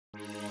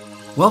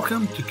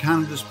Welcome to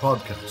Canada's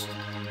podcast,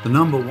 the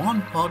number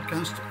one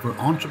podcast for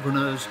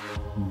entrepreneurs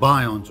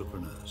by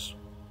entrepreneurs.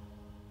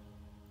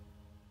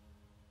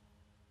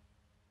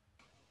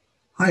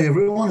 Hi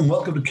everyone and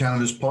welcome to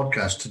Canada's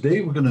podcast. Today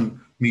we're going to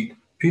meet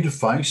Peter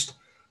Feist,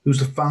 who's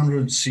the founder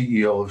and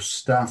CEO of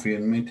Staffy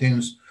and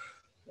maintains,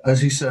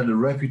 as he said, a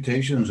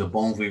reputation as a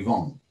bon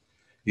vivant.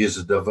 He has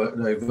a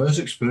diverse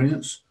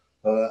experience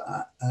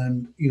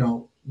and,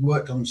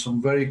 worked on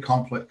some very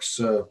complex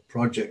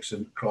projects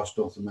across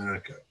North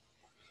America.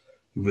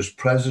 He was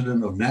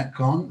president of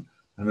Netcon,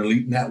 an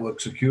elite network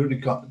security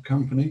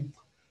company,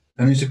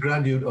 and he's a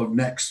graduate of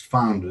Next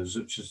Founders,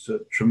 which is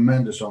a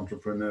tremendous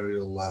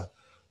entrepreneurial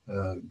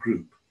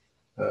group.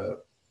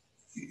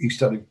 He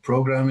studied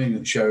programming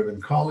at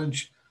Sheridan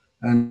College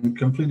and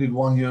completed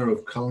 1 year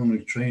of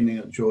culinary training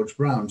at George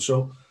Brown.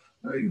 So,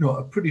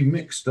 a pretty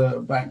mixed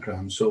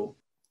background. So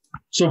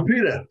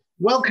Peter,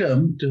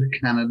 welcome to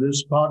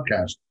Canada's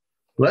podcast.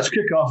 Let's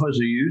kick off as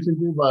a youth and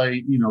do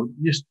by,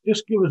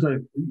 just give us a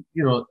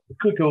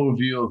quick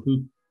overview of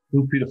who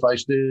Peter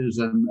Feist is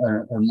and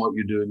what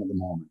you're doing at the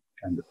moment,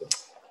 kind of thing.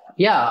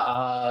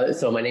 Yeah.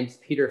 So my name's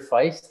Peter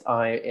Feist.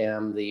 I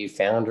am the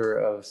founder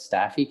of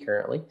Staffy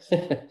currently,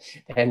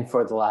 and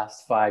for the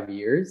last 5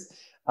 years.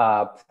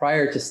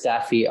 Prior to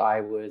Staffy,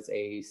 I was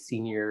a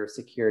senior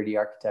security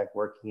architect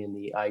working in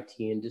the IT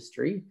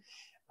industry.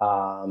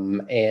 I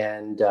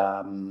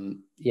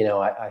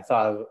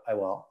thought,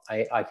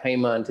 I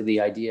came onto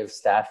the idea of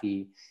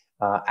Staffy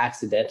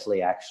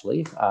accidentally,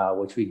 actually,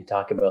 which we can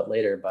talk about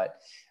later. But,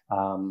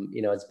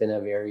 it's been a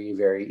very,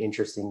 very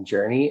interesting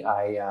journey.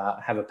 I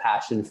have a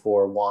passion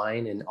for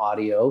wine and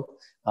audio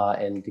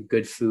and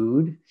good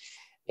food.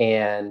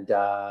 And,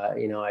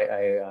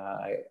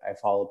 I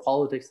follow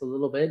politics a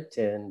little bit.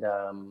 And,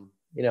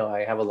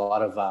 I have a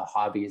lot of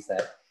hobbies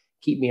that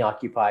keep me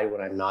occupied when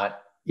I'm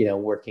not,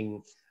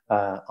 working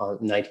on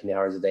 19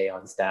 hours a day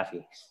on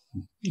Staffy.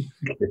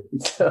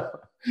 So,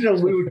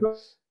 we were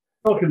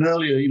talking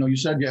earlier, you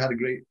said you had a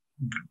great,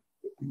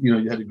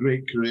 you had a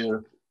great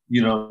career,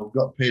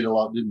 got paid a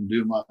lot, didn't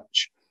do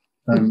much.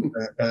 And,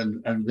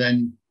 and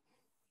then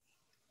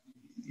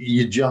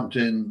you jumped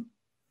in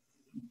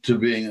to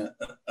being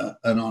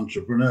an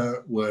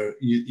entrepreneur where,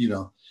 you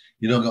don't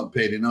get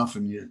paid enough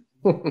and you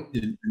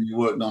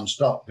work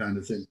nonstop kind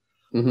of thing.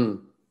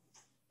 Mm-hmm.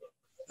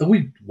 Are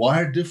we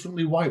wired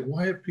differently? Why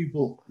are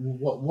people?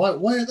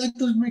 Why that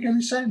doesn't make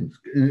any sense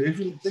if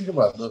you think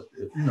about it.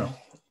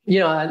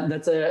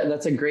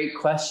 That's a great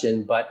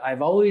question. But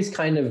I've always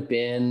kind of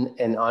been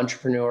an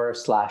entrepreneur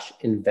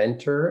 /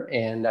 inventor,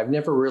 and I've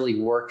never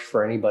really worked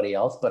for anybody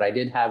else. But I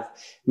did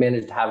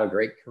managed to have a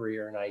great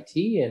career in IT,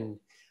 and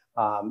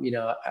I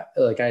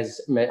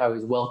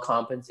was well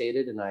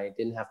compensated, and I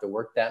didn't have to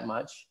work that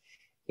much,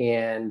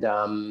 and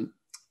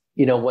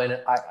when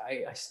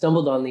I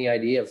stumbled on the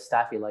idea of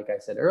Staffy, like I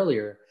said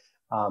earlier,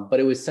 but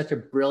it was such a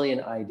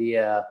brilliant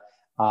idea,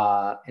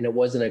 and it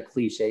wasn't a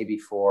cliche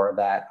before,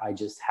 that I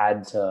just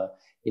had to,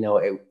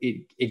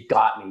 it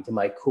got me to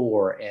my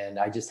core, and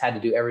I just had to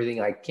do everything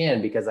I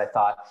can, because I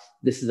thought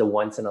this is a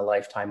once in a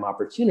lifetime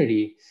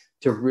opportunity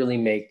to really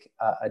make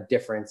a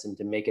difference and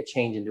to make a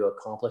change and to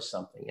accomplish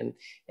something.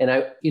 And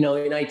I, in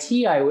IT,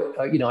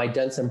 I'd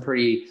done some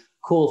pretty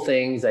cool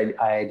things. I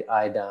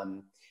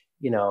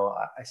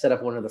set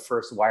up one of the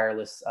first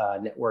wireless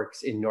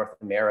networks in North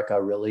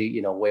America,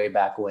 really, way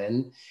back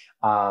when.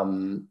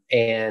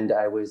 And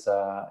I was,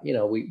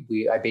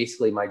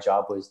 my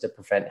job was to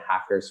prevent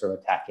hackers from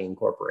attacking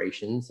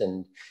corporations.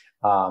 And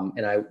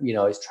I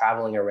was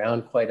traveling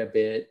around quite a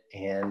bit,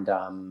 and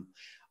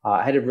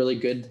I had a really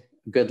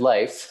good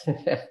life.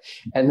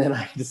 And then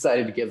I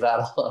decided to give that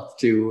all up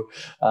to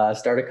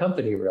start a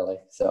company, really.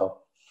 So,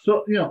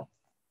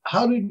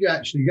 how did you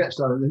actually get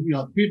started?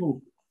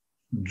 People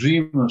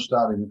dream of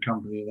starting a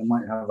company, they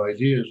might have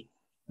ideas,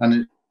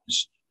 and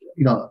it's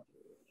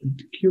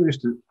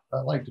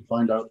I'd like to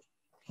find out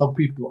how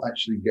people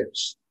actually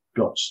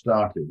got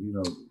started.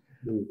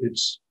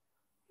 It's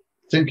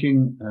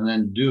thinking and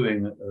then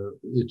doing.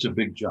 It's a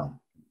big jump.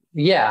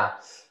 Yeah.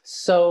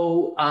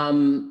 So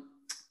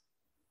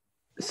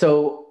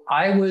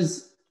I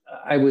was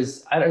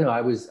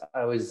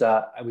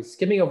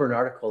skimming over an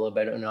article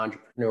about an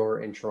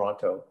entrepreneur in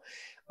Toronto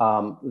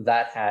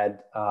that had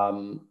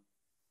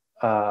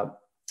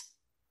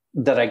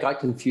that I got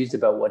confused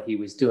about what he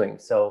was doing.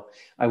 So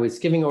I was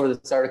skimming over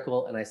this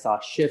article, and I saw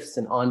shifts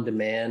and on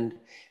demand,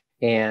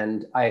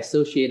 and I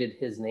associated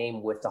his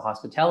name with the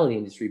hospitality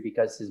industry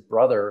because his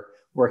brother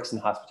works in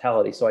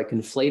hospitality. So I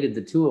conflated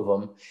the two of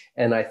them,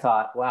 and I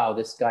thought, wow,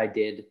 this guy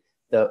did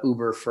the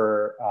Uber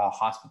for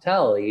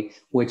hospitality,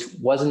 which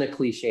wasn't a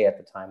cliche at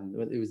the time.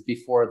 It was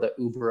before the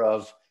Uber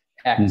of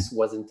X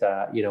wasn't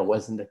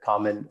a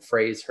common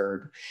phrase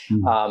heard.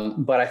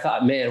 But I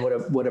thought, man,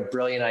 what a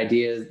brilliant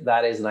idea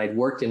that is. And I'd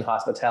worked in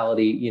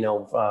hospitality,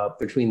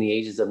 between the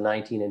ages of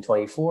 19 and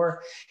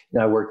 24.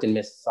 I worked in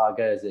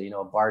Mississauga as a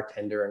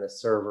bartender and a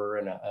server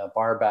and a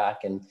bar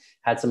back, and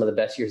had some of the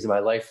best years of my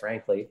life,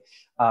 frankly.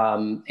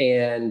 And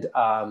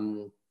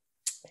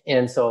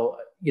so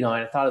and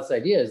I thought this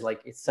idea is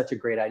like, it's such a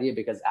great idea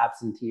because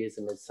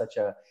absenteeism is such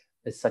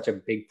a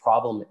big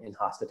problem in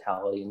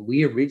hospitality. And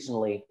we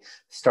originally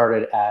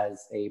started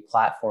as a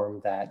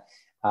platform that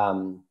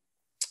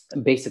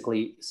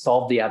basically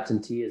solved the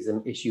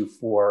absenteeism issue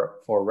for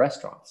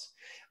restaurants.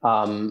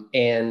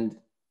 And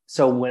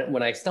so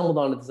when I stumbled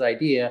onto this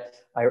idea,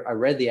 I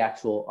read the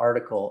actual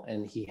article,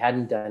 and he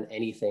hadn't done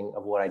anything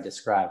of what I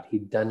described.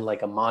 He'd done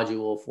like a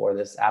module for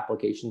this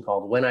application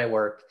called When I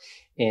Work,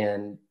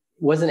 and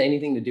wasn't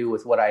anything to do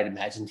with what I had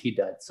imagined he'd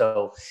done.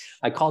 So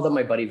I called up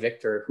my buddy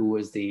Victor, who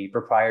was the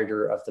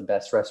proprietor of the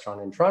best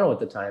restaurant in Toronto at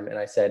the time, and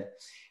I said,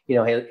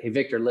 hey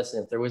Victor,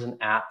 listen, if there was an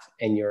app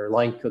and your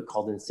line cook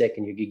called in sick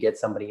and you could get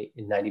somebody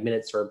in 90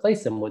 minutes to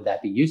replace them, would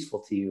that be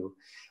useful to you?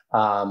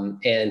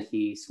 And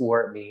he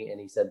swore at me and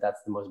he said,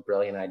 that's the most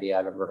brilliant idea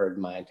I've ever heard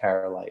in my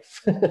entire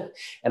life.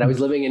 And I was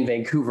living in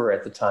Vancouver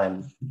at the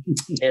time.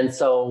 And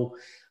so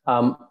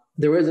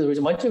there was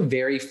a bunch of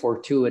very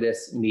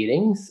fortuitous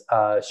meetings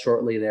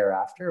shortly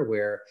thereafter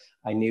where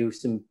I knew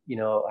some,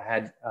 I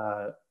had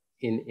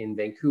in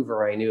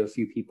Vancouver, I knew a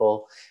few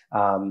people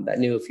that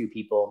knew a few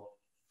people.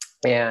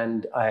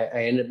 And I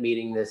ended up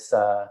meeting this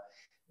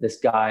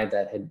guy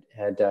that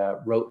had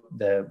wrote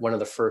one of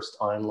the first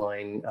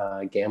online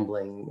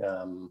gambling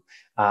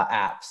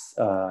apps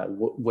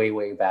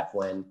way back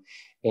when,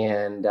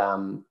 and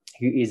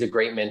he's a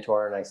great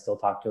mentor, and I still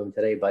talk to him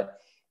today.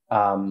 But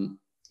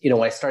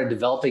when I started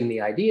developing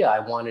the idea, I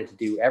wanted to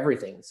do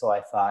everything. So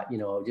I thought,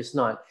 just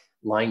not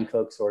line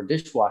cooks or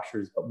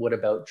dishwashers, but what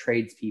about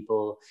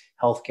tradespeople,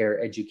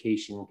 healthcare,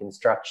 education,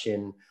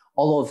 construction,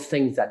 all of the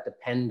things that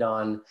depend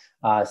on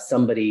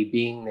somebody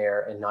being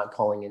there and not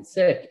calling in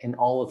sick, and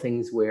all the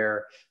things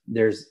where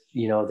there's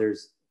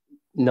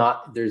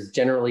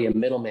generally a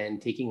middleman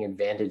taking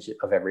advantage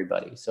of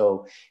everybody.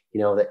 So,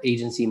 the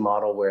agency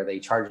model where they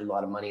charge a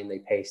lot of money and they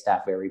pay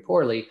staff very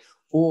poorly.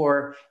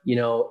 Or,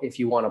 if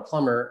you want a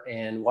plumber,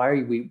 and why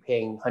are we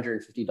paying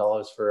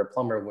 $150 for a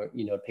plumber,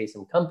 to pay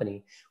some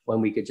company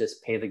when we could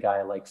just pay the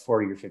guy like $40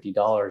 or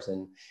 $50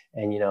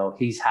 and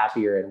he's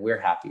happier and we're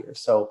happier.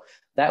 So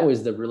that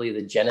was really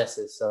the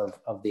genesis of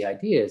the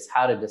idea, is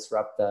how to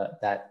disrupt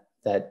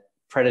that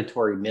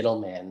predatory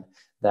middleman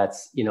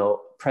that's,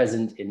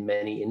 present in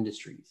many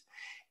industries.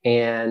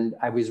 And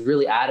I was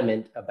really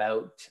adamant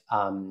about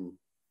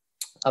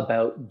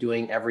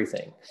doing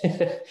everything.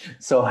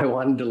 So I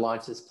wanted to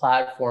launch this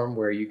platform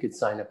where you could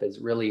sign up as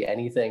really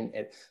anything,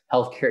 at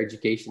healthcare,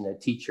 education, a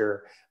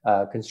teacher,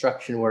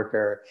 construction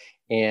worker.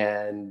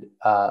 And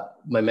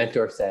my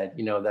mentor said,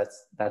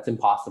 that's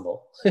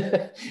impossible.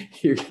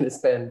 You're going to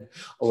spend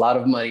a lot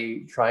of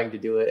money trying to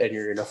do it, and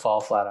you're going to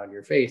fall flat on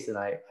your face. And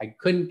I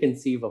couldn't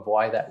conceive of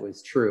why that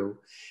was true.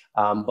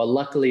 But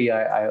luckily,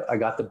 I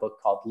got the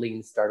book called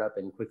Lean Startup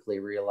and quickly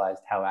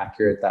realized how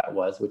accurate that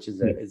was, which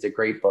is a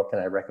great book, and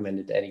I recommend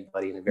it to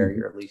anybody in a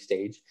very early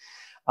stage.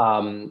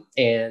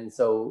 And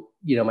so,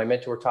 my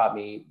mentor taught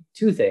me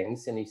two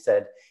things, and he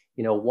said,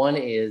 one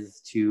is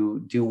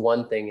to do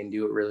one thing and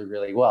do it really,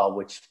 really well,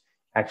 which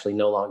actually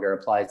no longer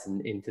applies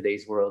in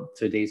today's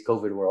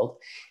COVID world.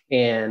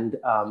 And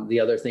the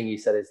other thing he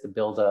said is to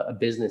build a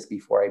business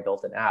before I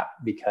built an app,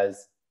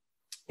 because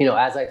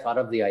as I thought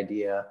of the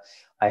idea,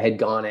 I had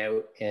gone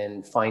out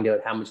and find out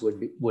how much how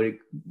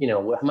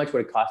much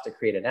would it cost to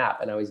create an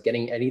app, and I was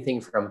getting anything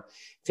from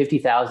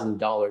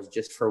 $50,000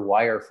 just for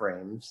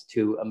wireframes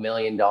to $1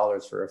 million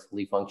for a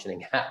fully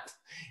functioning app.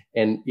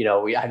 And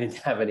I didn't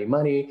have any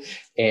money,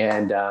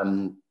 and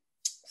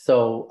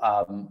so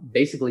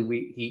basically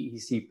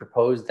he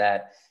proposed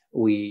that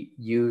we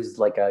used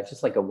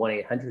just like a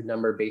 1-800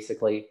 number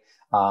basically,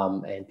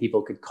 and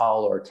people could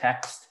call or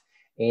text,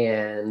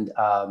 and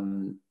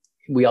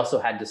we also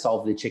had to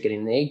solve the chicken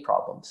and the egg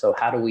problem. So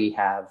how do we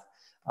have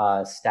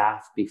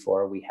staff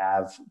before we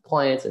have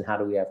clients, and how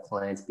do we have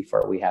clients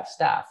before we have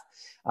staff?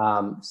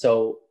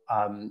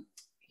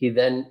 He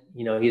then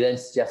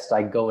suggested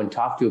I go and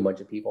talk to a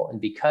bunch of people.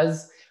 And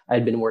because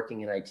I'd been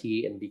working in IT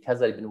and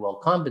because I'd been well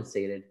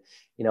compensated,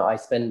 I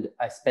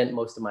spent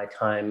most of my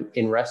time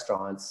in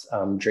restaurants,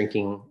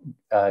 drinking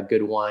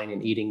good wine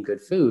and eating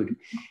good food.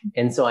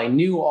 And so I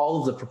knew all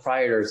of the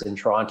proprietors in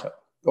Toronto,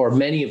 or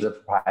many of the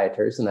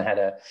proprietors, and I had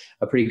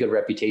a pretty good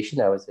reputation.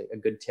 I was a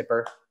good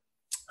tipper.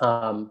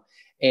 So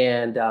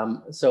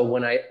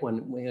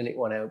when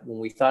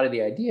we thought of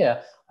the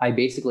idea, I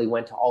basically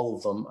went to all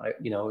of them.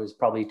 It was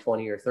probably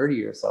 20 or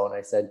 30 or so. And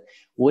I said,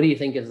 what do you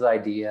think is the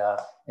idea?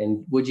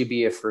 And would you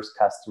be a first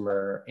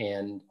customer?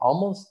 And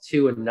almost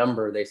to a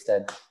number, they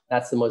said,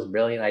 that's the most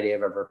brilliant idea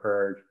I've ever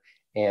heard.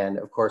 And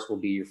of course, we'll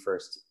be your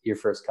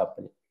first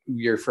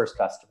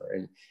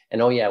customer.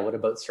 And oh yeah, what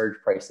about surge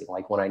pricing?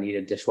 Like when I need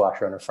a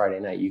dishwasher on a Friday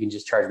night, you can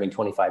just charge me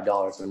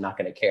 $25 and I'm not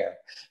going to care.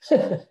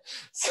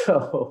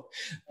 So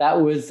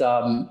that was,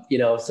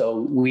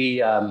 so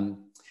we,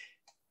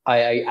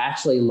 I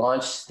actually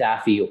launched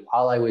Staffy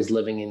while I was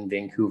living in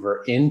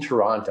Vancouver in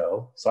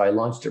Toronto. So I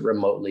launched it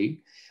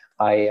remotely.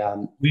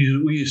 Were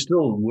you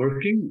still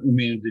working? I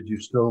mean, did you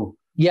still?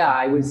 Yeah,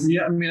 I was.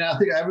 Yeah, I mean, I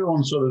think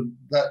everyone sort of,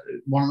 that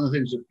one of the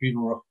things that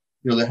people,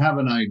 they have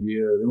an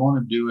idea, they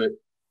want to do it,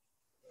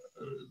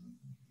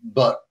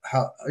 but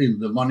how,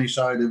 the money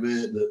side of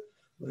it, that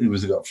it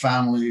was got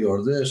family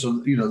or this, or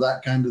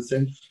that kind of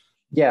thing.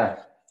 Yeah.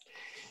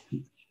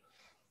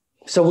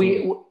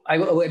 So I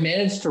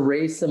managed to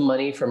raise some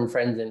money from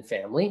friends and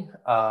family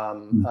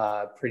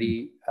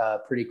pretty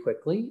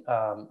quickly.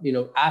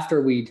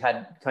 After we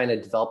had kind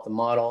of developed the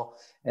model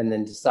and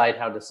then decide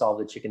how to solve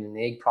the chicken and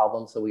egg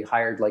problem. So we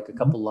hired like a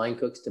couple line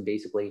cooks to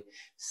basically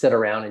sit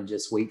around and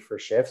just wait for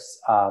shifts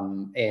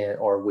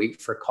or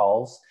wait for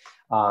calls.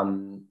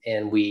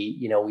 And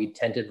we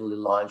tentatively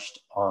launched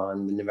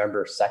on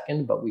November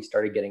 2nd, but we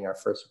started getting our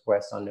first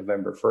request on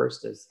November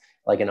 1st as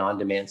like an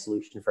on-demand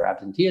solution for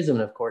absenteeism.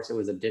 And of course, it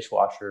was a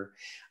dishwasher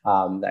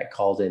that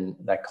called in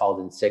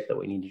sick that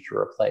we needed to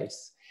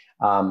replace.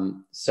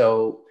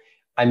 So,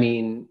 I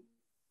mean,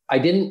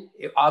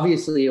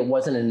 obviously it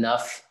wasn't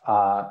enough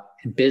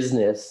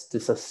business to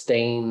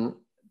sustain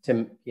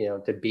to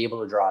be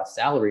able to draw a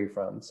salary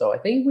from. So I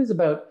think it was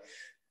about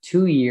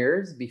 2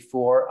 years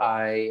before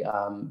I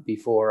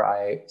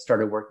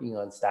started working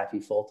on Staffy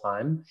full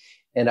time,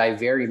 and I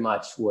very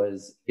much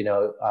was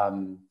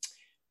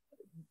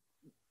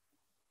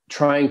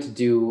trying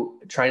to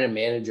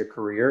manage a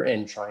career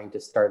and trying to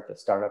start the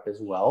startup as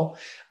well.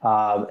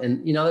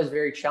 And that's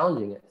very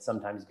challenging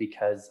sometimes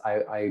because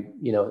I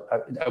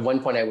at one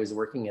point I was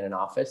working in an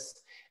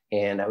office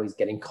and I was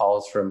getting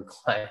calls from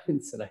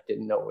clients and I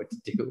didn't know what to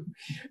do.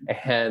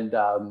 And,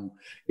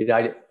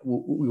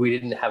 we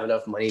didn't have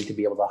enough money to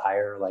be able to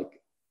hire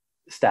like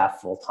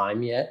staff full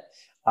time yet.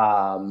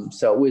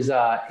 So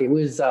it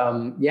was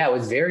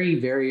very,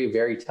 very,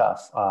 very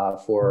tough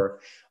for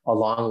a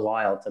long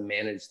while to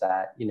manage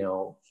that,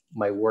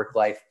 my work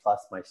life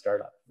plus my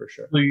startup for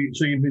sure.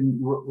 So you've been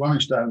running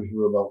Staffy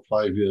for about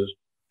 5 years.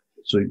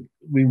 So,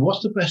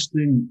 what's the best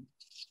thing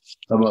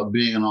about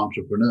being an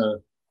entrepreneur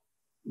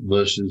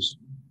versus,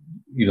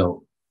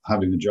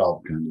 having a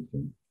job kind of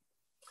thing?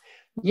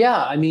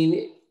 Yeah. I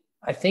mean,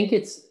 I think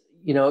it's,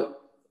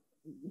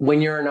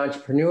 when you're an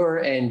entrepreneur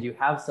and you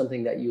have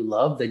something that you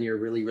love, then you're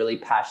really, really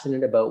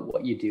passionate about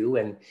what you do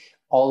and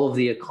all of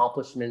the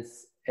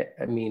accomplishments.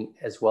 I mean,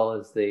 as well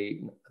as the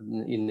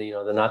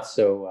not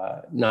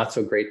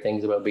so great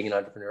things about being an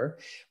entrepreneur,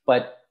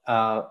 but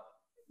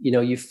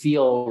you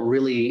feel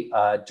really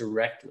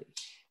directly.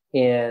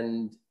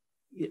 And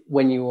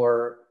when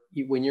you're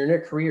in a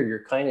career,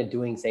 you're kind of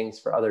doing things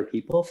for other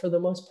people for the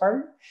most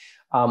part.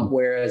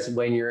 Whereas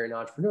when you're an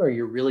entrepreneur,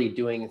 you're really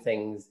doing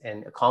things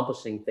and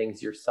accomplishing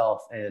things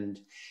yourself. And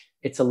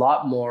it's a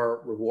lot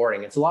more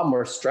rewarding. It's a lot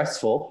more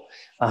stressful.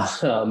 I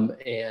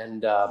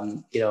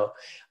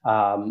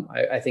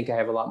think I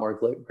have a lot more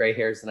gray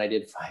hairs than I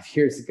did 5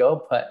 years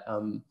ago, but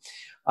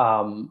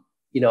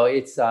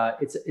it's a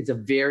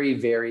very,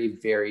 very,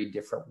 very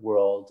different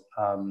world.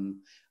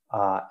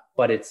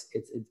 But it's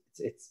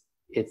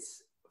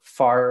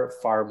far,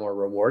 far more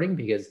rewarding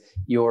because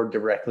you're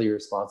directly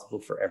responsible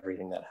for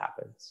everything that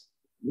happens.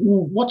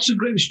 What's the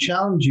greatest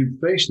challenge you've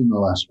faced in the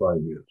last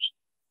 5 years?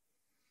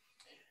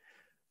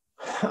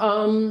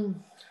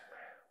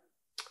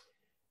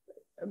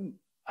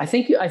 I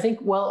think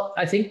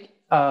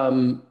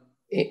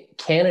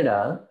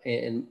Canada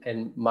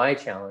and my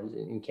challenge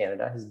in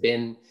Canada has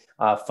been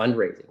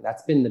fundraising.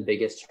 That's been the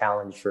biggest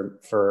challenge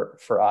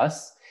for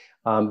us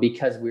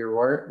because we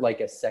weren't like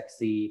a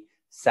sexy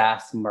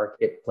SaaS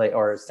marketplace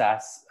or a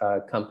SaaS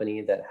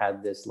company that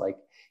had this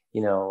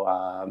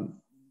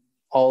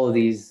all of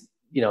these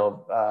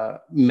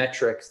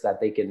metrics that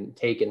they can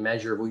take and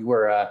measure. We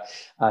were a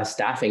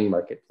staffing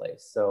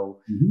marketplace, so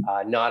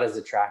not as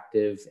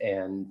attractive,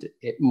 and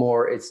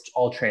it's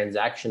all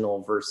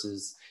transactional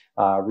versus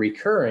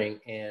recurring,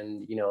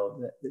 and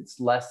it's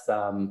less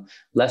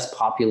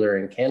popular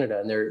in Canada,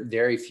 and there are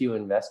very few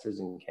investors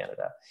in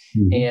Canada.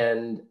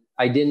 And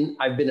I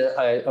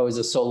was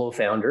a solo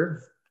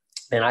founder.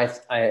 And I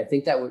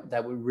think that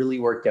would really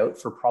worked out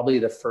for probably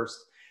the first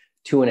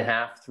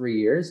 2.5, 3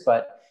 years.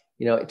 But,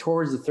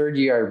 towards the third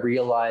year, I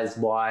realized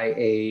why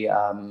a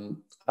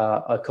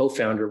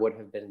co-founder would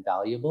have been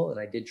valuable. And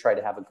I did try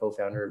to have a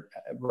co-founder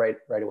right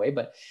away.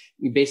 But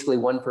basically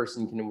one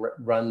person can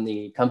run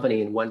the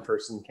company and one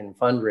person can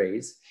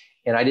fundraise.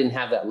 And I didn't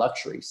have that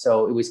luxury.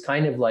 So it was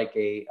kind of like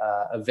a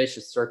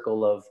vicious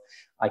circle of,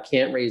 I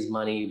can't raise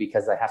money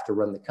because I have to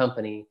run the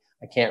company.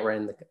 I can't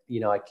run the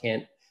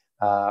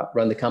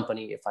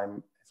company if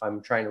I'm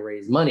trying to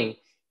raise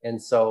money.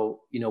 And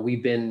so,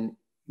 we've been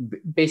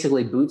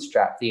basically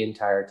bootstrapped the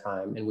entire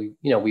time, and we've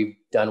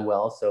done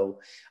well. So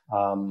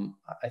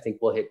I think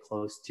we'll hit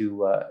close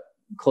to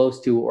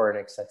or in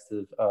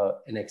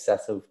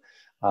excess of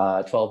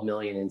 12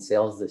 million in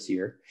sales this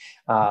year.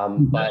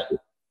 But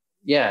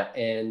yeah,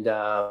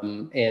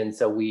 and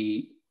so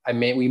we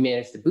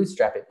managed to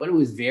bootstrap it, but it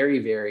was very,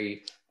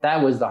 very,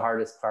 that was the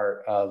hardest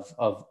part of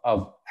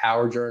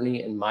our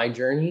journey and my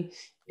journey,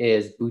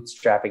 is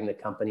bootstrapping the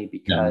company,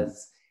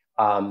 because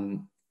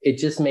it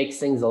just makes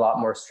things a lot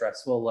more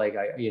stressful. Like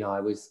you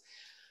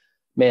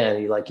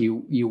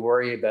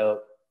worry about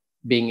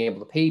being able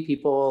to pay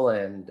people,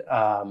 and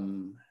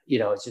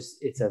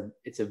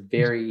it's a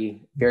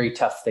very, very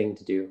tough thing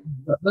to do.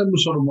 That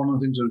was sort of one of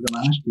the things I was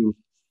going to ask you.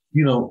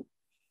 You know,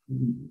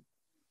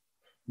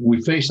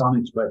 we face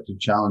unexpected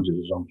challenges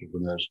as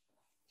entrepreneurs,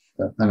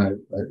 and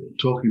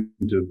talking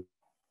to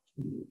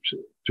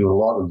a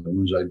lot of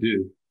them as I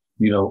do.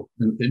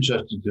 I'm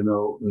interested to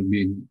know. I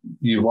mean,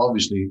 you've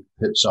obviously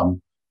hit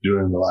some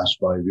during the last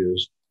 5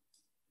 years.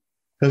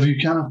 Have you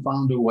kind of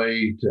found a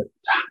way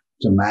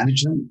to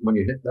manage them when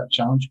you hit that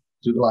challenge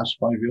through the last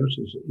 5 years?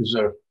 Is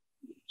there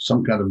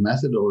some kind of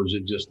method, or is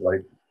it just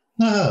like,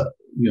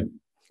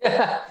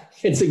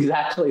 It's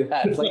exactly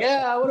that. It's like,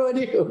 what do I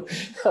do?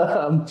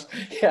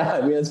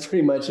 I mean, that's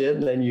pretty much it.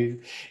 And then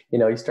you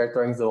start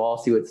throwing to the wall,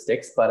 see what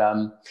sticks. But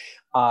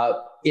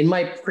in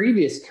my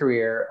previous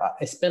career,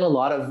 I spent a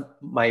lot of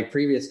my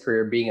previous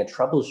career being a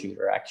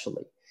troubleshooter,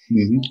 actually.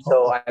 Mm-hmm.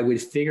 So I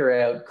would figure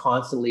out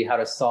constantly how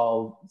to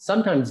solve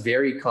sometimes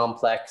very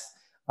complex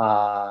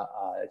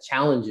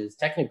challenges,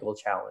 technical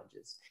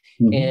challenges.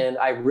 Mm-hmm. And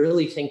I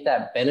really think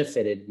that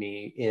benefited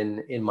me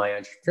in my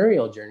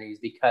entrepreneurial journeys,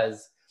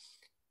 because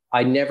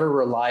I never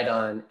relied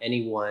on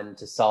anyone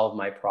to solve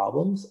my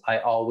problems. I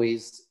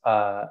always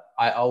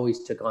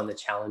took on the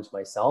challenge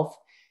myself.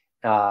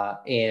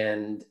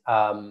 And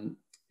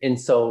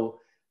so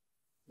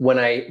when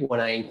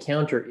I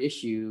encounter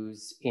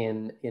issues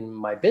in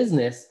my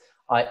business,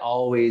 I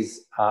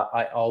always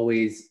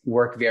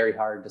work very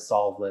hard to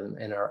solve them,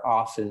 and I'm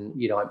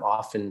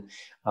often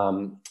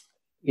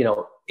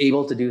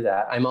able to do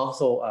that. I'm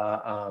also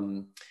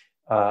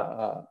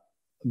a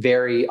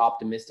very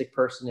optimistic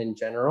person in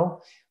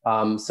general.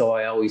 So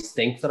I always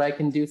think that I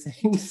can do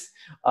things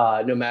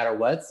no matter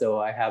what. So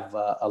I have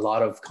a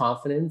lot of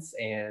confidence,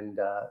 and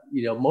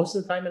most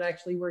of the time it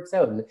actually works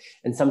out,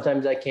 and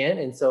sometimes I can't.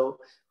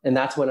 And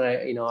that's when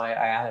I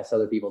ask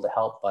other people to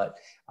help. But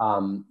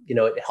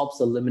it helps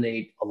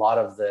eliminate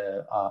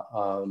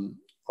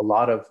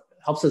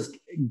helps us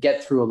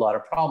get through a lot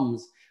of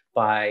problems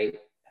by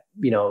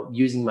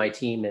using my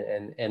team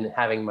and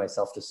having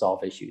myself to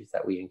solve issues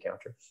that we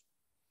encounter.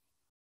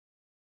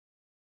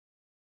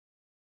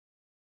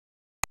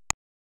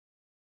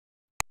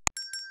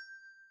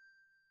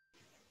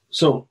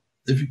 So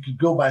if you could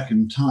go back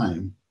in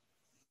time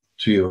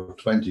to your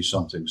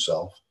 20-something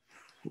self,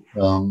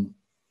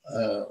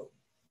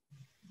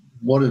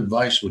 what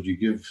advice would you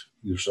give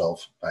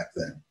yourself back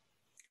then?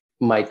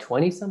 My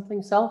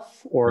 20-something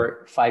self,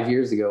 or 5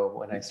 years ago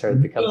when I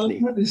started the company?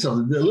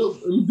 20-something, a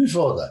little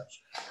before that.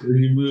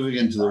 You're moving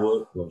into the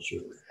workforce,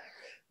 really.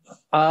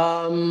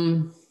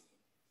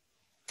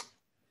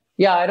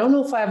 Yeah, I don't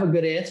know if I have a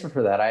good answer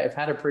for that. I've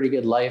had a pretty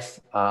good life.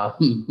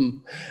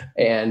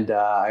 And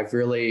I've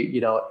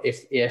really,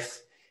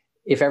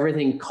 if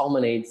everything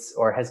culminates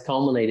or has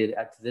culminated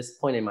at this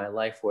point in my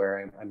life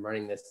where I'm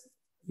running this,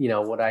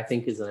 what I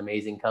think is an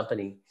amazing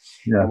company,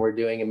 and we're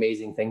doing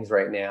amazing things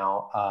right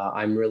now.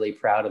 I'm really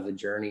proud of the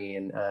journey,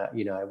 and I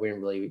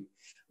wouldn't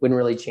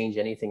really change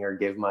anything or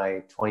give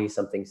my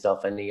 20-something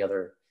self any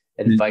other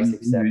advice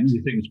except.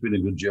 You think it's been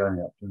a good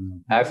journey up to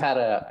now? I've had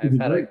a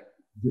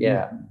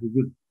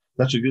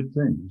That's a good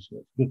thing. That's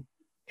good.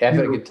 Yeah, I've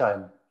had a good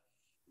time.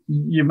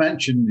 You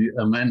mentioned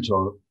a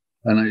mentor,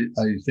 and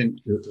I think,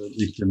 at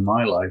least in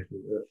my life,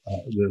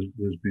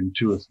 there's been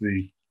 2 or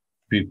 3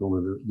 people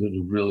that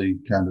have really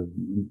kind of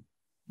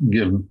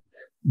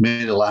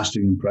made a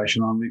lasting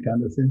impression on me,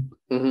 kind of thing.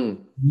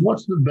 Mm-hmm.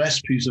 What's the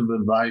best piece of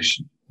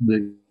advice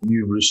that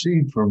you've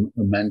received from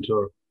a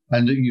mentor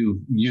and that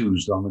you've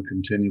used on a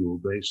continual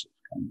basis,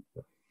 kind of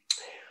thing?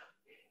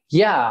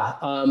 Yeah.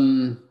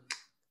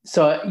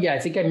 I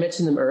think I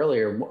mentioned them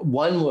earlier.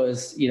 One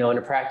was, in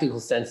a practical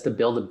sense, to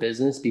build a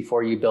business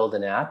before you build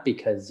an app,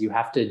 because you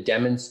have to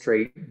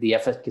demonstrate the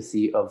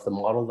efficacy of the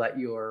model that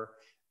you're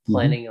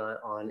planning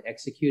on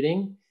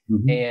executing.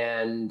 Mm-hmm.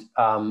 And,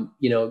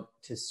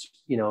 to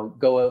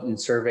go out and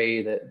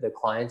survey the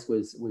clients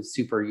was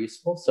super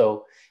useful.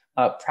 So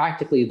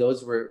practically,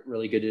 those were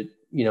really good.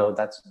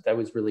 That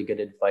was really good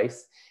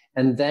advice.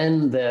 And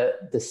then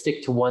the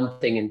stick to one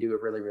thing and do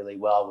it really, really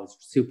well was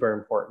super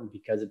important,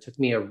 because it took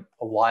me a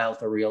while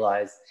to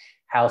realize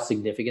how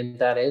significant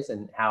that is,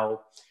 and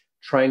how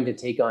trying to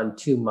take on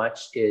too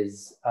much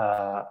is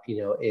a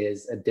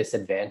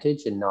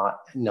disadvantage and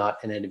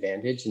not an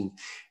advantage. And,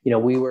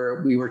 we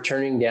were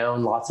turning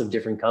down lots of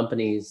different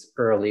companies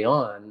early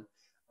on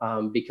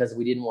because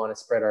we didn't want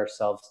to spread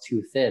ourselves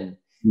too thin.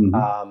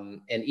 Mm-hmm.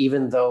 And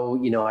even though,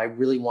 I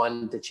really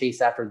wanted to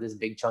chase after this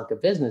big chunk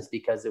of business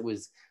because it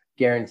was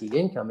guaranteed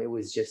income, it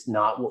was just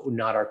not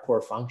our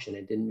core function.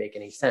 It didn't make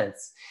any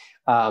sense.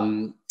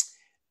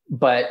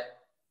 But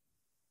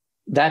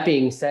that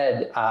being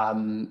said,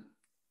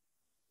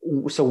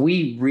 so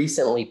we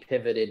recently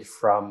pivoted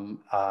from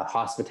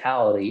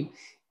hospitality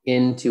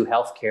into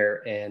healthcare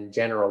and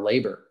general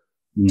labor.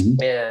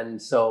 Mm-hmm.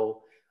 And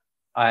so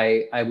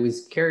I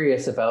was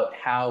curious about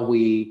how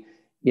we,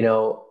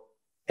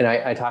 and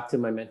I talked to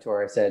my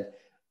mentor. I said,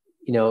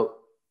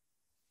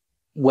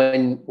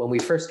 when we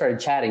first started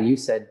chatting, you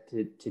said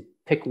to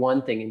pick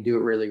one thing and do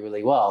it really,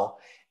 really well.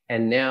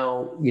 And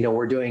now,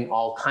 we're doing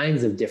all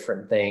kinds of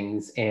different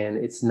things, and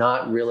it's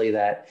not really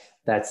that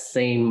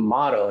same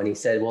motto. And he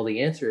said, well,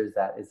 the answer is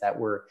that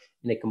we're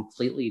in a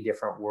completely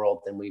different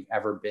world than we've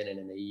ever been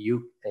in a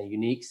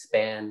unique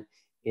span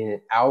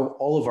in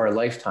all of our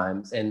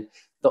lifetimes. And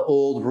the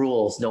old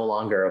rules no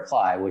longer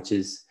apply, which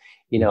is,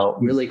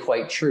 really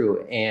quite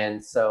true.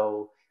 And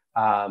so,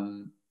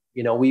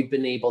 we've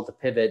been able to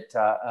pivot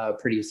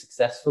pretty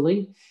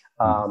successfully.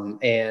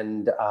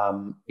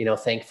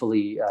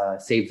 Thankfully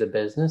save the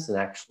business and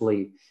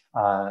actually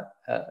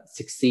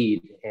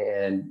succeed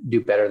and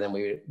do better than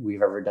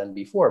we've ever done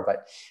before.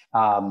 But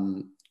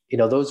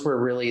those were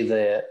really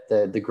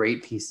the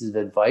great pieces of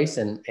advice.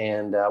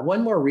 And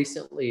one more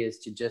recently is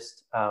to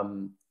just I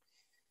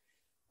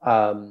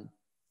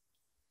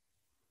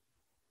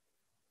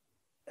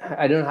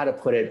don't know how to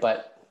put it,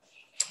 but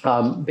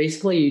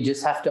basically you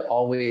just have to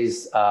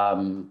always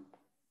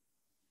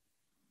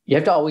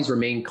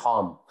remain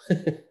calm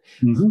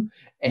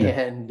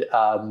and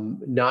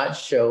not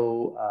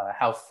show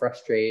how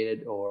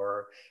frustrated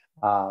or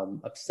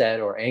upset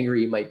or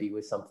angry you might be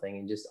with something,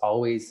 and just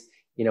always,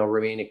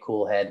 remain a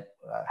cool head,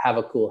 have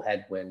a cool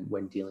head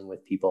when dealing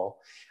with people.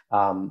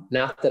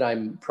 Not that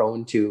I'm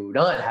prone to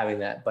not having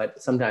that,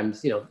 but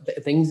sometimes,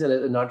 things that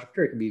an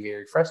entrepreneur can be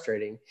very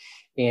frustrating,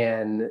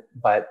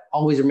 but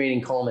always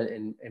remaining calm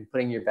and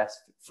putting your best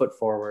foot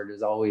forward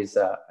is always,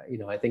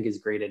 I think is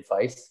great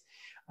advice.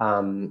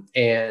 A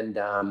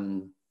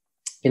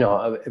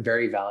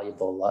very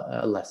valuable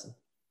lesson.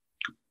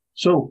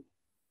 So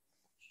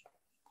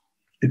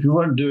if you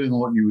weren't doing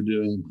what you're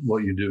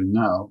doing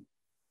now,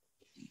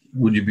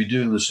 would you be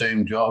doing the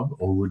same job,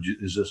 or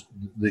is this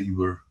that you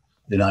were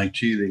in IT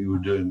that you were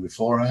doing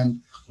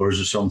beforehand, or is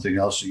there something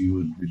else that you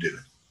would be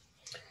doing?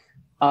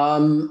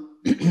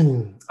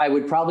 I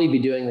would probably be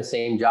doing the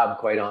same job,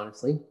 quite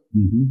honestly,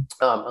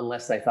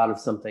 unless I thought of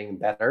something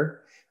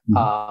better.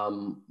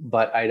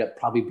 But I'd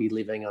probably be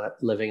living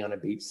on a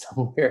beach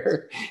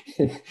somewhere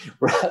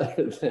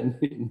rather than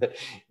in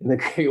the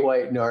Great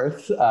White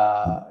North.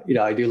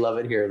 I do love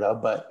it here though,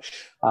 but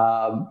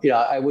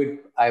I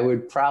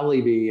would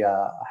probably be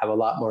have a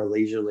lot more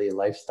leisurely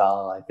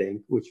lifestyle, I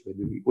think, which would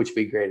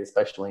be great,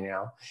 especially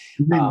now.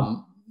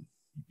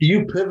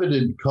 You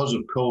pivoted because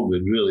of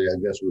COVID, really, I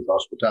guess, with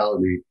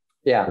hospitality,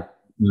 and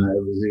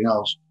everything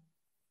else,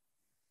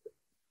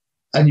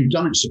 and you've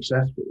done it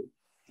successfully.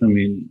 I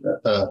mean,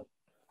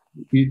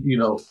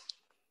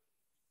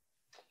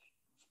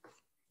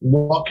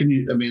 what can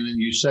you, and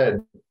you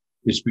said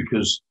it's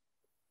because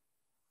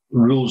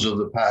rules of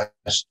the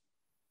past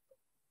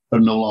are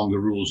no longer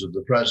rules of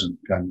the present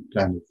kind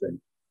of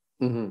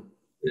thing.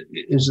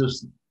 Is there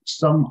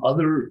some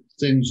other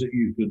things that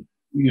you could,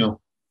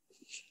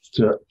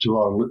 to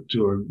our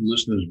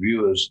listeners,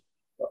 viewers,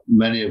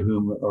 many of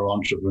whom are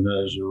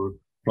entrepreneurs who are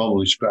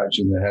probably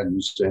scratching their head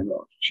and saying,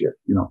 oh, shit,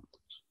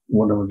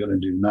 what am I going to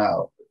do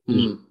now?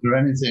 Is there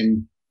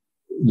anything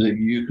that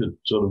you could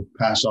sort of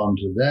pass on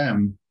to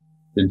them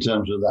in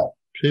terms of that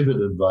pivot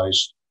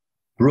advice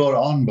brought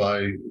on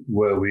by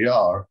where we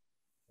are,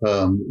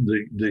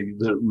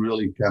 that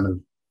really kind of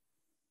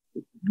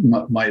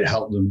might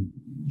help them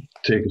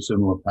take a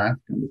similar path,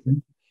 kind of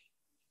thing?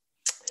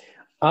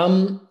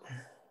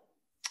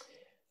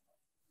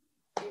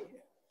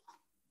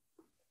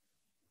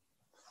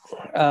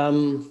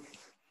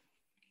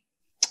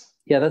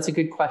 Yeah, that's a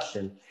good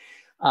question.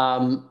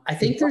 I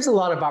think there's a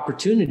lot of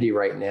opportunity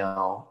right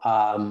now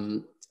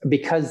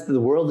because the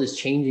world is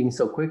changing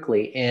so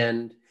quickly.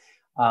 And,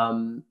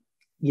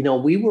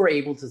 we were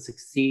able to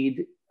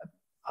succeed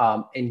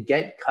and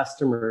get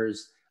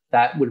customers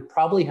that would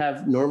probably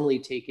have normally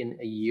taken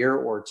a year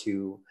or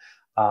two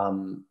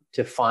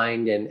to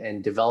find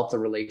and develop the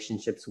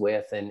relationships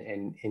with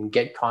and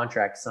get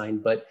contracts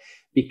signed. But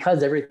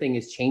because everything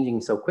is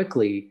changing so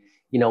quickly,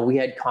 we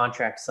had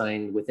contracts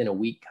signed within a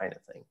week kind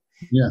of thing.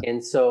 Yeah.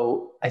 And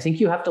so I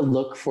think you have to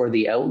look for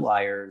the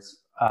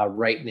outliers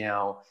right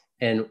now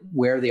and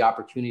where the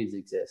opportunities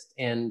exist.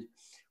 And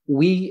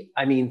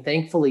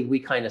thankfully we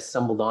kind of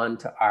stumbled on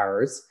to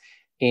ours,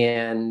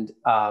 and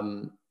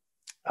I'll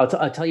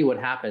tell you what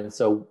happened.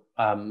 So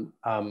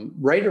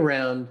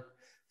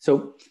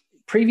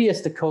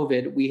previous to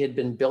COVID, we had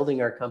been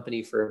building our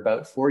company for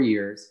about 4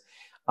 years.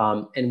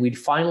 And we'd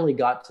finally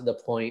got to the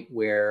point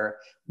where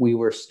we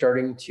were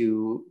starting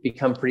to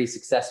become pretty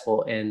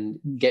successful and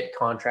get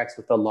contracts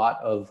with a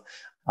lot of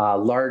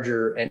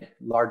larger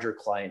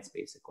clients,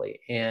 basically.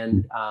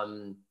 And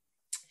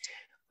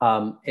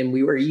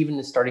we were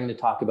even starting to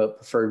talk about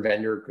preferred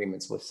vendor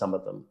agreements with some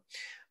of them.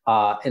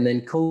 And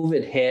then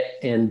COVID hit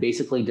and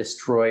basically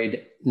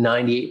destroyed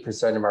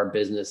 98% of our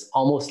business,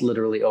 almost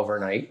literally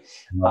overnight.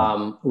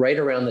 Wow. Right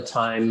around the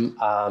time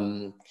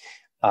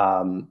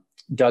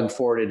Doug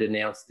Ford had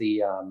announced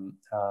the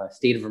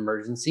state of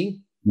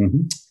emergency.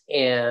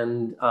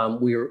 And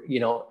we were,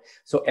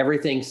 so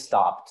everything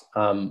stopped.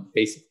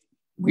 Basically,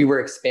 we were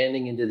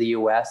expanding into the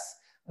US.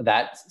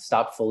 That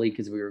stopped fully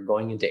because we were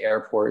going into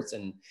airports,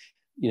 and,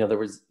 there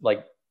was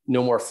like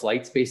no more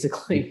flights,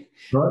 basically.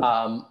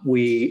 Right.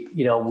 We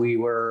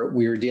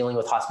were dealing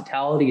with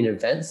hospitality and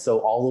events, so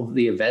all of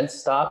the events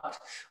stopped,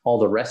 all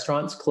the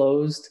restaurants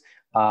closed,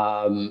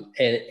 and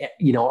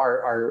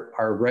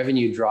our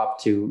revenue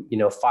dropped to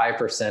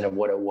 5% of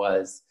what it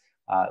was,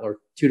 or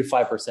 2 to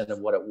 5% of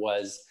what it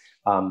was,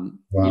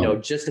 Wow.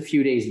 just a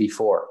few days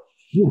before.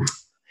 Oof.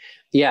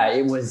 Yeah,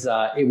 it was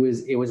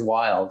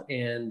wild,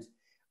 and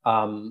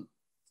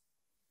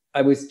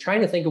I was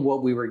trying to think of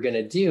what we were going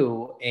to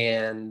do,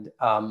 and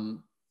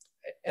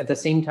at the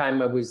same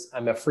time,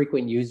 I'm a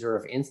frequent user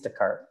of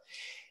Instacart,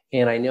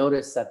 and I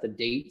noticed that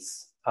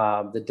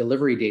the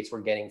delivery dates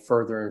were getting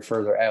further and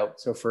further out.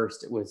 So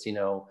first it was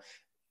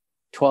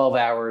 12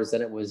 hours,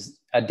 then it was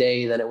a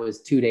day, then it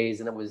was 2 days,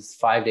 and it was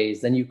 5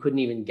 days. Then you couldn't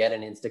even get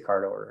an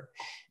Instacart order.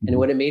 And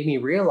what it made me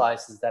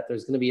realize is that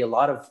there's going to be a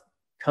lot of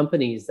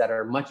companies that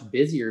are much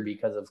busier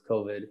because of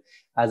COVID,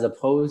 as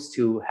opposed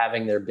to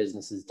having their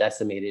businesses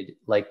decimated,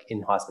 like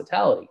in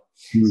hospitality.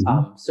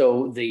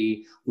 So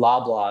the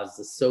Loblaws,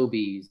 the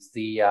Sobeys,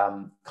 the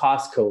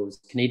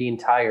Costco's, Canadian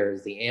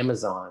Tires, the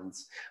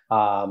Amazons,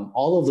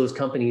 all of those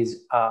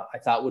companies I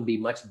thought would be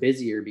much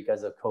busier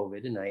because of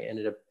COVID, and I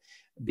ended up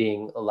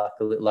being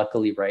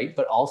luckily right,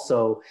 but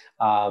also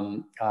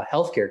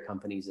healthcare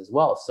companies as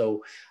well.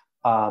 So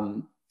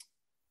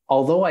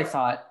although I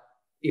thought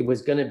it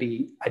was going to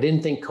be, I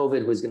didn't think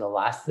COVID was going to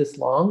last this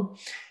long.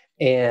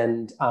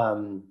 And,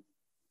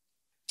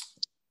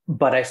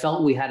 but I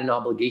felt we had an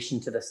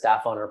obligation to the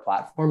staff on our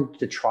platform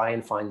to try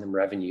and find them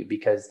revenue,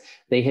 because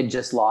they had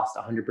just lost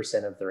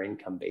 100% of their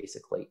income,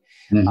 basically.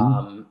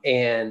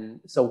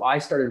 And so I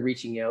started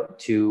reaching out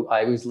to,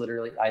 I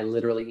literally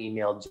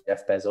emailed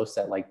Jeff Bezos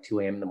at like 2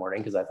 a.m. in the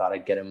morning, because I thought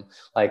I'd get him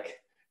like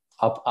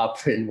up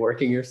and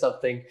working or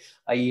something.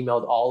 I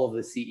emailed all of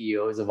the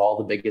CEOs of all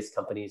the biggest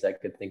companies I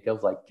could think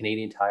of, like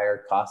Canadian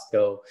Tire,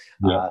 Costco,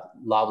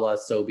 Loblaw,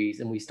 Sobeys,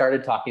 and we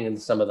started talking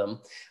to some of them.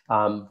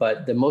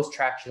 But the most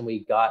traction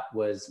we got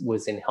was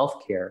in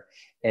healthcare,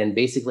 and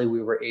basically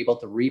we were able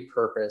to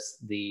repurpose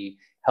the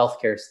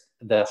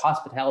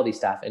hospitality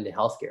staff into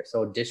healthcare.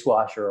 So a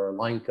dishwasher or a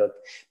line cook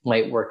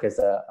might work as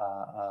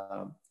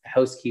a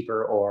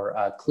housekeeper, or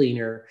a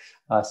cleaner,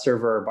 a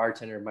server or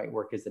bartender might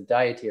work as a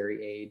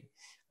dietary aide.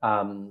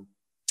 And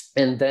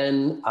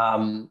then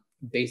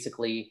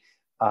basically,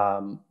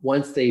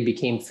 once they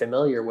became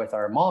familiar with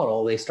our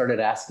model, they started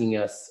asking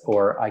us,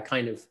 or I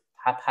kind of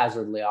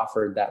haphazardly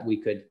offered that we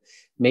could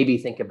maybe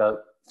think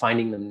about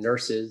finding them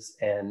nurses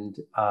and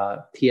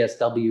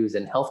PSWs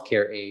and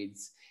healthcare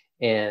aides.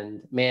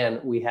 And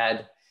man,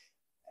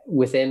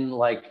 within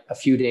like a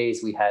few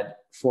days, we had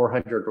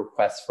 400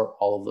 requests for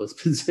all of those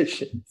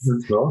positions.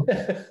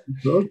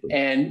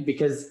 And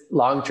because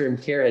long-term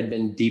care had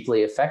been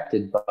deeply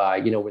affected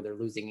by, where they're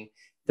losing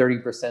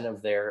 30%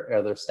 of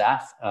their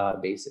staff,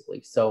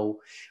 basically. So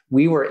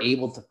we were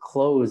able to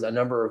close a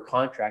number of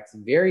contracts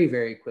very,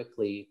 very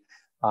quickly,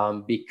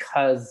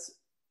 because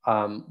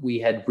we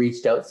had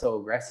reached out so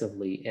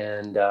aggressively.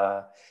 And,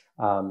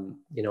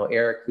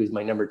 Eric, who's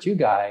my number 2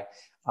 guy,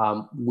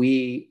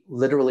 we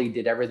literally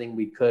did everything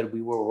we could.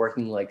 We were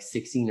working like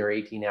 16 or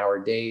 18-hour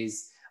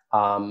days.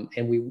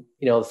 And we,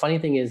 the funny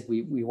thing is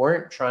we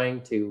weren't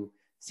trying to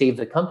save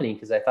the company,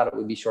 because I thought it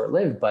would be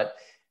short-lived, but,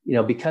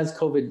 because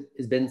COVID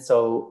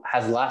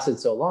has lasted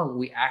so long,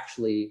 we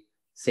actually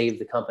saved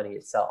the company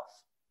itself,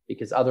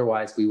 because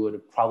otherwise we would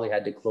have probably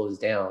had to close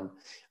down,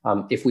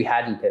 if we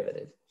hadn't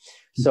pivoted.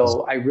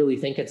 So I really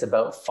think it's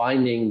about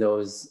finding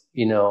those,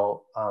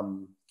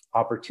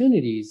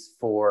 opportunities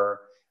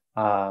for,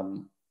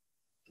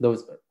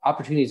 those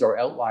opportunities or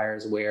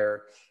outliers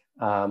where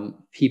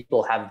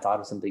people haven't thought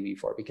of something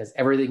before, because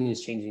everything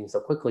is changing so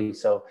quickly.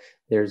 So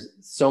there's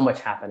so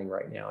much happening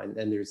right now,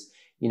 and there's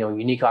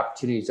unique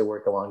opportunities to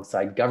work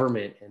alongside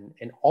government,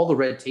 and all the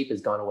red tape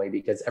has gone away,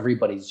 because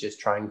everybody's just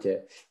trying to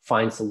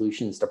find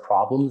solutions to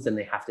problems, and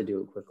they have to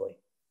do it quickly.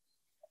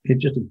 Okay,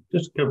 just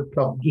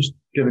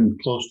getting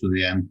close to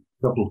the end.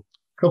 Couple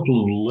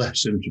of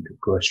less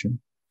intricate questions.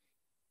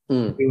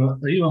 Are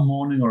you a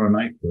morning or a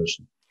night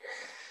person?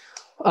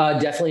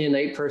 Definitely a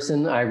night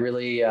person. I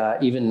really,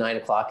 even 9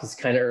 o'clock is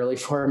kind of early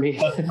for me.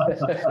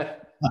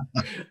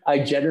 I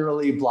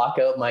generally block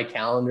out my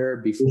calendar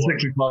before.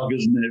 6 o'clock,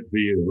 isn't it for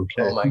you?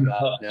 Okay. Oh my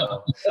God,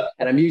 no.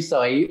 And I'm used to,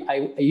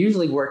 I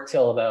usually work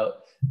till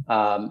about,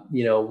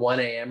 1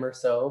 a.m. or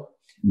so.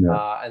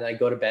 Yeah. And I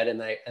go to bed,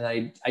 and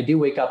I do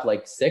wake up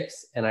like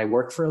 6, and I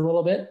work for a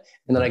little bit,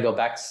 and then I go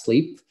back to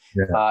sleep.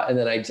 Yeah. And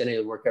then I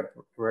generally work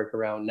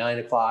around 9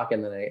 o'clock,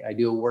 and then I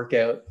do a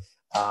workout.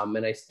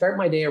 And I start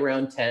my day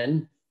around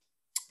 10,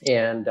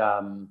 and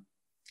so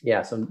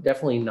I'm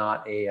definitely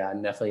not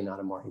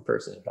a morning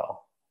person at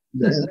all.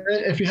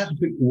 If you had to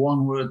pick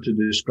one word to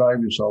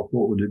describe yourself,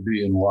 what would it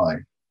be and why?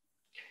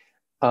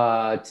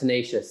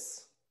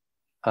 Tenacious,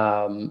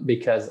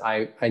 because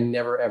I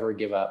never ever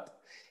give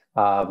up,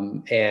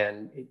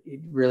 and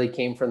it really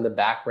came from the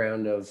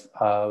background of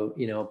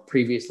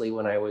previously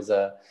when I was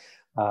a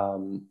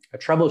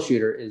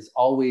troubleshooter, is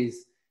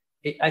always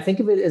I think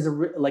of it as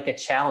like a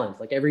challenge.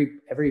 Like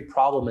every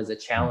problem is a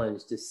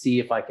challenge to see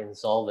if I can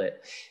solve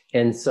it.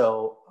 And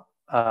so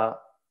a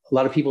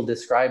lot of people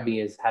describe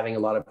me as having a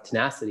lot of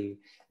tenacity,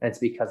 and it's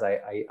because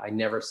I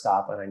never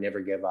stop and I never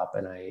give up,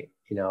 and I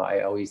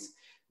always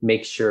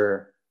make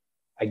sure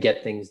I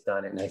get things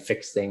done and I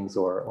fix things.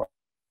 Or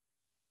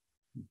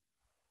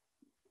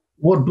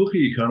what book are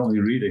you currently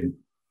reading?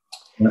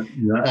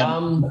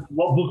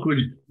 What book would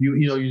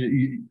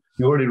you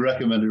already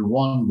recommended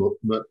one book,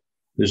 but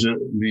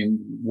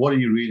what are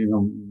you reading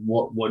and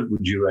what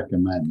would you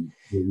recommend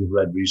that you've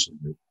read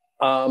recently?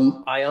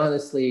 I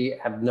honestly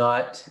have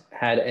not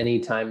had any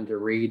time to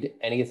read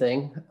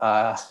anything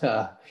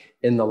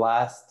in the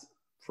last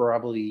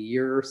probably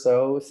year or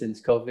so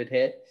since COVID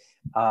hit.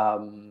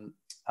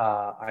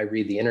 I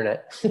read the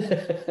internet.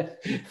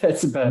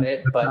 That's about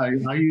it. But I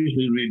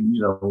usually read,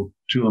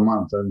 2 a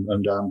month.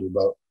 I'm down to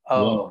about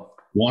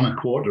one a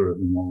quarter at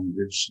the moment.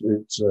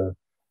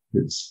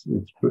 It's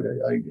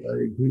I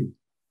agree.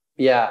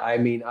 Yeah, I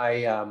mean,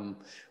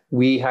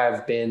 we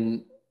have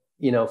been,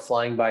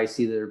 flying by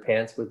seat of their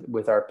pants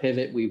with our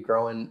pivot. We've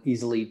grown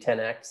easily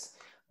 10x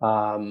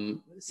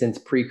since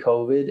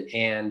pre-COVID,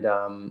 and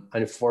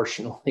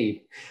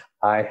unfortunately,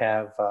 I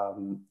have,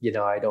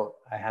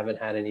 I haven't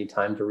had any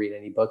time to read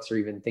any books or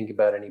even think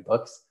about any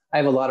books. I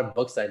have a lot of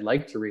books I'd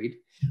like to read.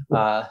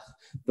 The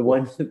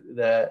one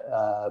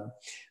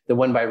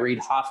by Reid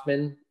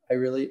Hoffman, I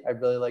really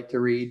like to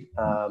read.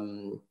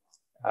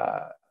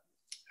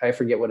 I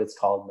forget what it's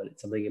called, but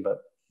it's something about,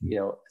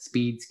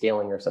 speed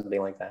scaling or something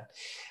like that.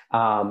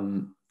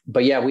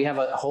 But yeah, we have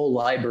a whole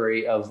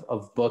library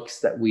of books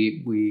that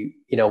we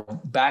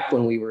back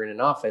when we were in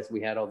an office,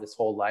 we had all this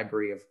whole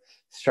library of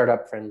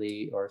startup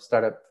friendly or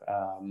startup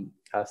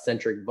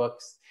centric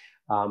books.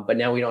 But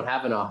now we don't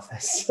have an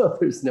office, so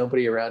there's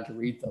nobody around to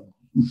read them.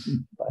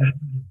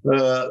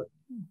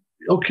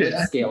 Okay.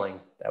 Scaling.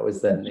 That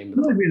was the name of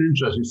the book. It's been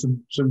interesting.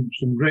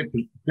 Some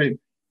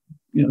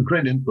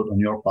great input on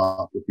your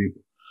part for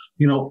people.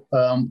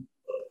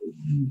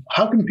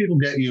 How can people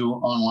get you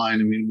online?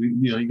 I mean,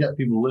 you get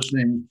people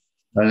listening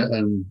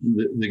and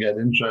they get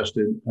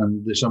interested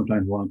and they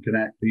sometimes want to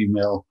connect,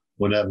 email,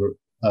 whatever.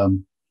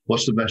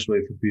 What's the best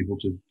way for people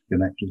to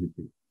connect with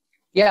you?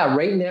 Yeah,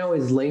 right now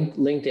is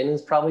LinkedIn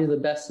is probably the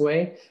best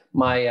way.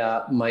 My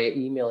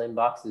email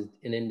inbox is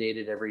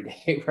inundated every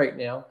day right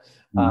now.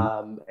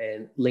 Mm-hmm.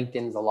 And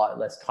LinkedIn's a lot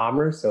less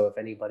commerce. So if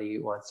anybody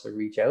wants to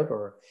reach out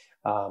or,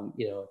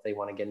 if they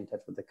want to get in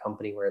touch with the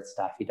company, we're at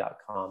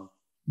staffy.com.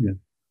 Yeah.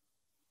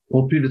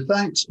 Well, Peter,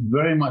 thanks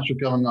very much for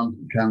coming on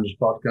Canada's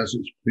podcast.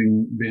 It's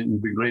been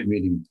a great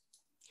meeting.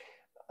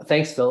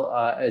 Thanks, Phil.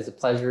 It's a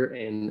pleasure.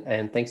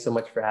 And thanks so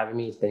much for having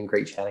me. It's been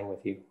great chatting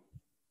with you.